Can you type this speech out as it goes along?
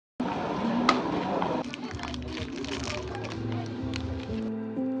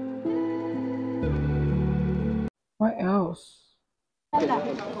else?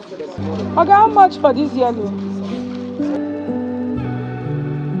 Okay, how much for this yellow?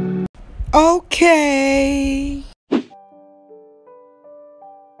 Okay.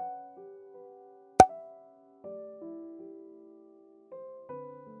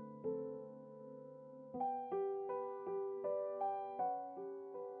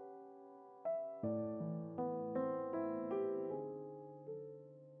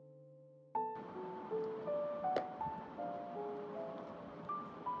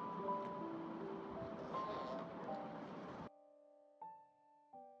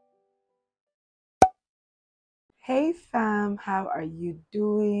 Hey fam, how are you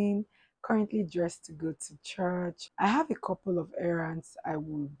doing? Currently dressed to go to church. I have a couple of errands I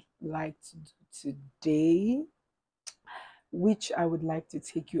would like to do today, which I would like to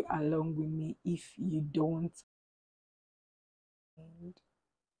take you along with me if you don't mind.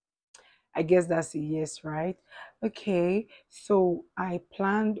 I guess that's a yes, right? Okay, so I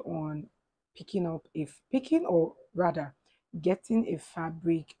planned on picking or rather getting a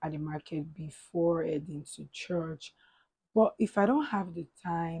fabric at the market before heading to church. But if I don't have the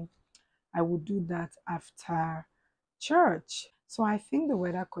time, I will do that after church. So I think the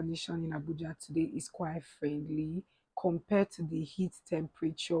weather condition in Abuja today is quite friendly compared to the heat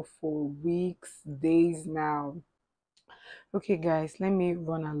temperature for weeks, days now. Okay, guys, let me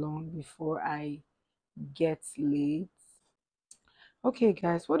run along before I get late. Okay,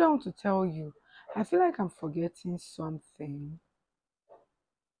 guys, what I want to tell you, I feel like I'm forgetting something.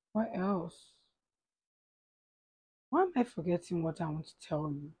 What else? Why am I forgetting what I want to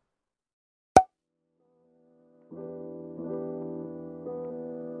tell you?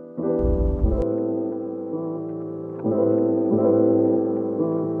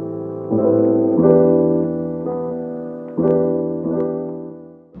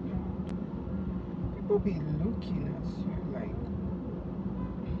 People be looking at you like,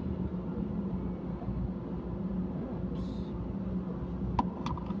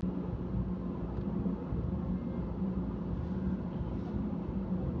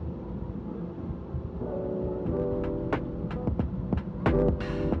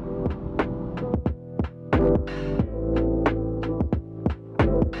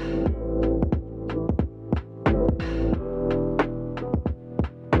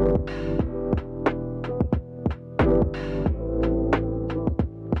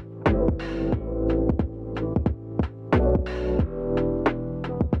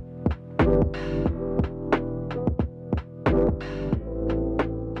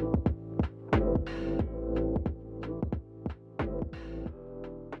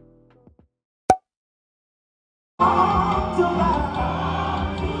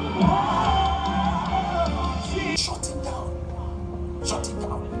 Shut it down. Shut it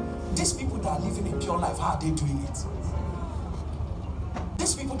down. These people that are living a pure life, how are they doing it?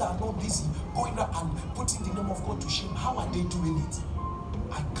 These people that are not busy going out and putting the name of God to shame, how are they doing it?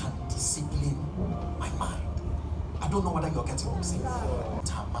 I can discipline my mind. I don't know whether you're getting what I'm saying.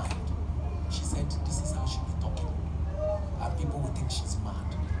 Her mind. She said this is how she'll be talking. And people will think she's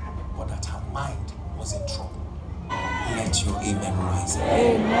mad. But that her mind was in trouble. Let your amen rise.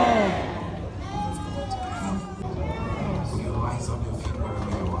 amen. Will you rise on your feet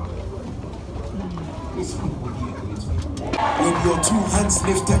wherever you are? Please will hear a little. With your two hands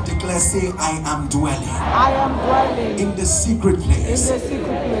lifted, declare, say, I am dwelling. I am dwelling In the secret place. in the secret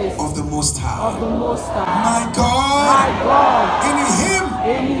place Of the Most High. of the Most High. My God. My God. In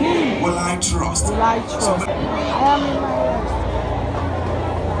In Him will I trust. will I trust. I am in my rest.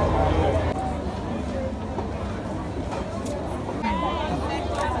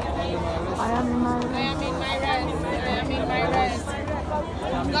 I am in my rest. I am in my rest. I am in my rest.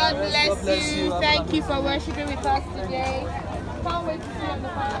 God bless you. Thank you for worshiping with us today. Can't wait to see you on the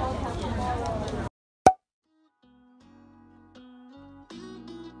final tomorrow.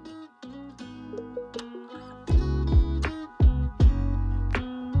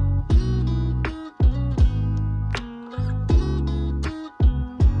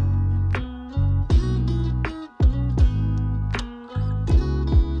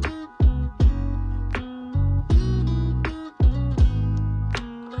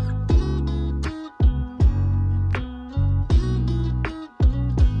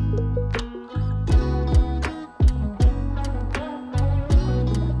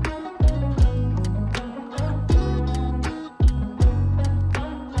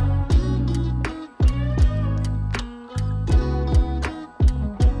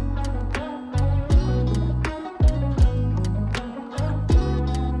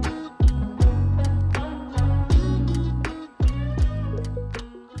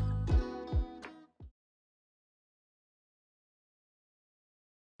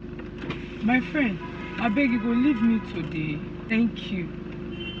 My friend, I beg you go leave me today. Thank you.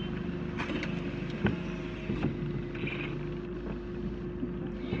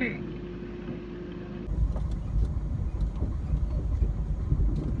 Hey.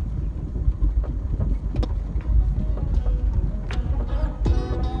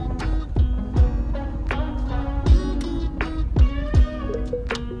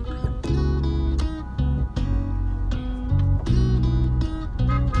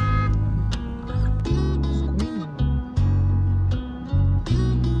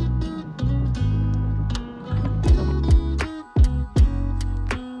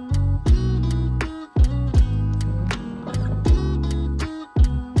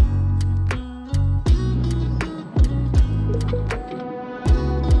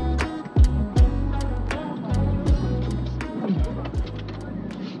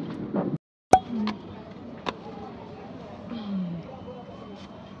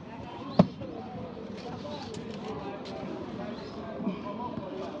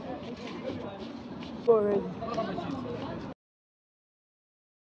 Already.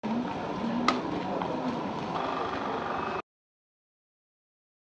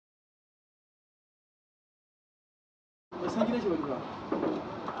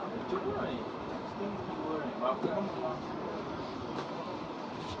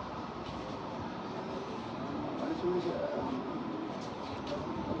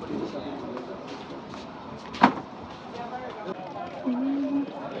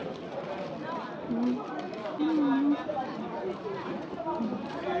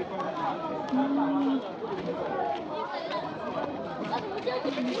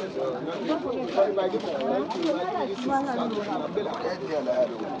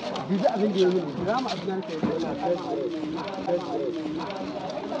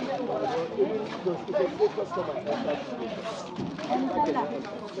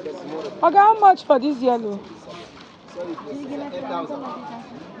 Okay, how much for this yellow?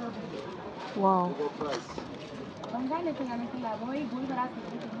 Wow.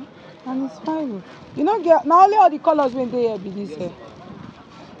 And it's fine. You know, get now only all the colors when they be this here.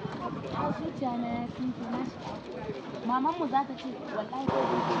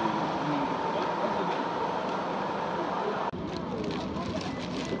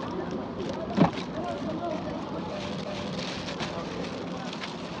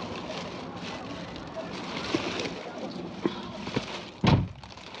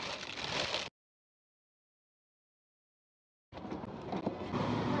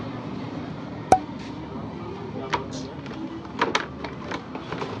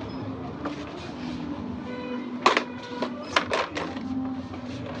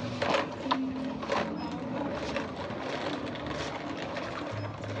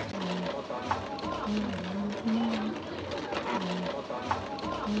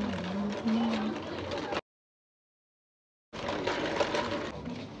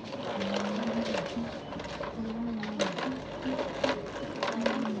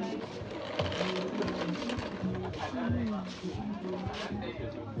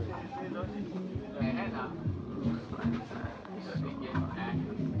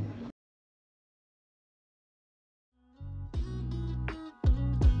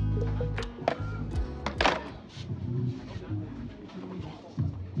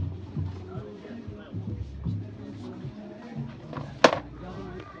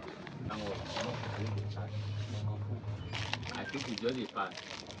 I think it's just a pass.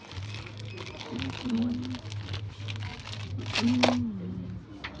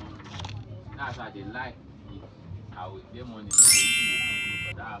 That's how they like it. I will get money, so they usually put me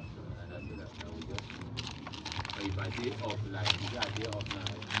for that afternoon, and I said that I will just. But if I day off, like if I day off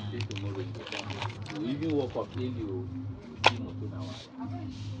now, say tomorrow you go come. You even woke up early, you see motor now.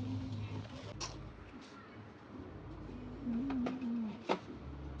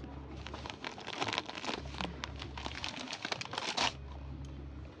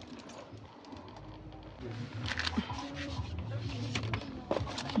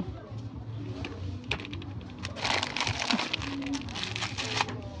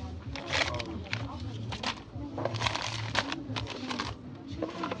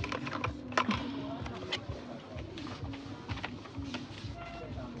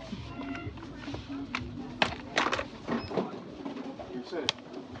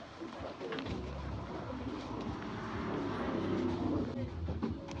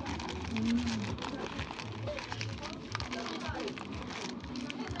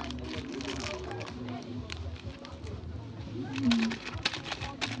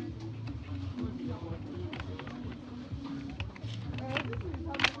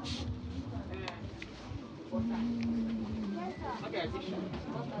 Okay,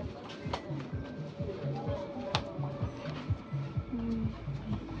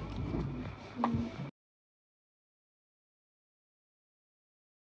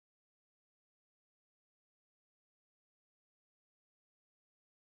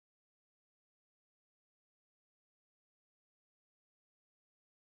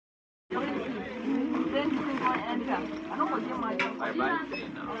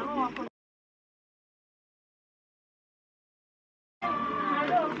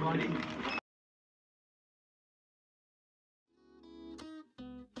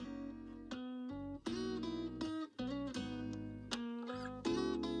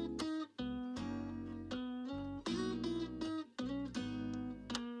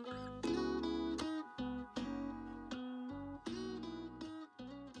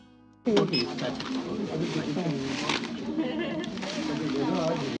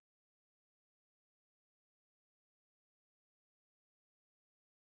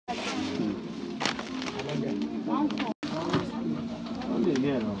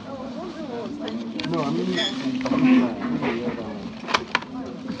 No, I mean,